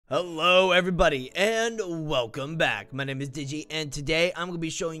Hello everybody and welcome back. My name is Digi and today I'm going to be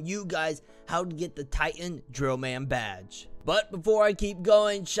showing you guys how to get the Titan Drillman badge. But before I keep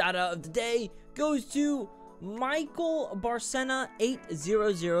going, shout out of the day goes to Michael Barcena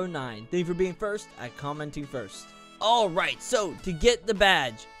 8009. Thank you for being first at commenting first. Alright, so to get the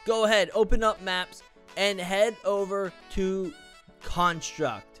badge, go ahead, open up maps and head over to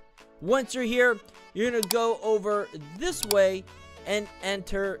Construct. Once you're here, you're going to go over this way and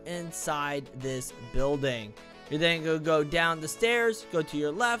enter inside this building. You're then going to go down the stairs, go to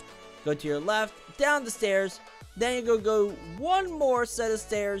your left, down the stairs, then you're going to go one more set of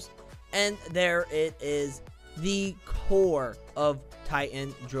stairs, and there it is, the core of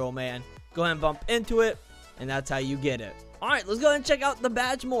Titan Drillman. Go ahead and bump into it, and that's how you get it. Alright, let's go ahead and check out the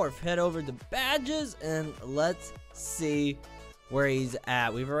badge morph. Head over to badges, and let's see where he's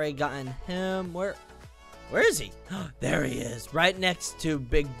at. We've already gotten him. Where is he? There he is, right next to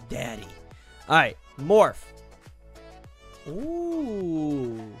Big Daddy. Alright, morph.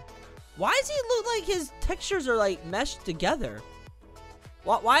 Ooh. Why does he look like his textures are like meshed together?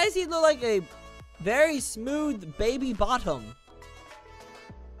 Why does he look like a very smooth baby bottom?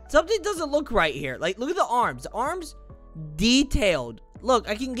 Something doesn't look right here. Like, look at the arms. The arms detailed. Look,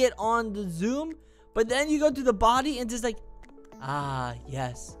 I can get on the zoom, but then you go to the body and just like, ah,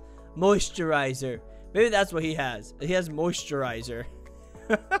 yes, moisturizer. Maybe that's what he has. He has moisturizer.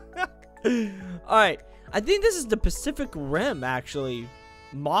 Alright. I think this is the Pacific Rim, actually.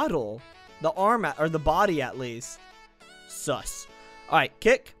 Model. The arm, or the body, at least. Sus. Alright,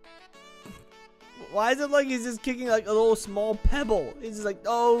 kick. Why is it like he's just kicking like a little small pebble? He's just like,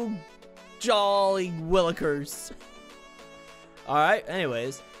 oh, jolly willikers. Alright,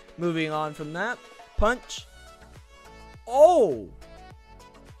 anyways. Moving on from that. Punch. Oh!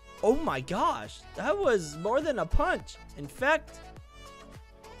 Oh my gosh, that was more than a punch. In fact,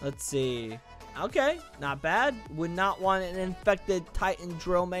 let's see. Okay, not bad. Would not want an infected Titan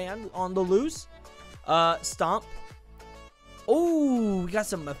Drillman on the loose. Stomp. Oh, we got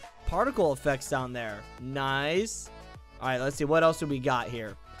some particle effects down there. Nice. All right, let's see. What else do we got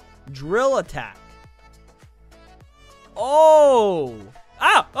here? Drill attack. Oh.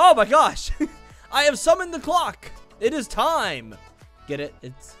 Ah, oh my gosh. I have summoned the clock. It is time. Get it?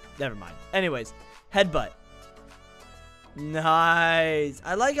 It's... Never mind. Anyways, headbutt. Nice.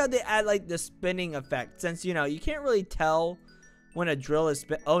 I like how they add like the spinning effect, since you know you can't really tell when a drill is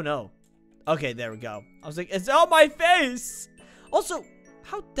spin. Oh no. Okay, there we go. I was like, it's on my face. Also,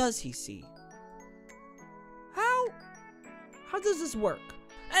 how does he see? How does this work?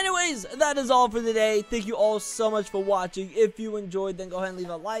 Anyways, that is all for today. Thank you all so much for watching. If you enjoyed, then go ahead and leave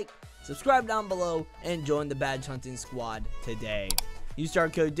a like, subscribe down below, and join the badge hunting squad today. Use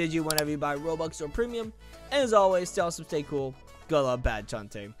start code Digi whenever you buy Robux or Premium. And as always, stay awesome, stay cool. Go love badge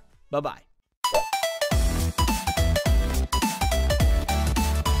hunting. Bye-bye.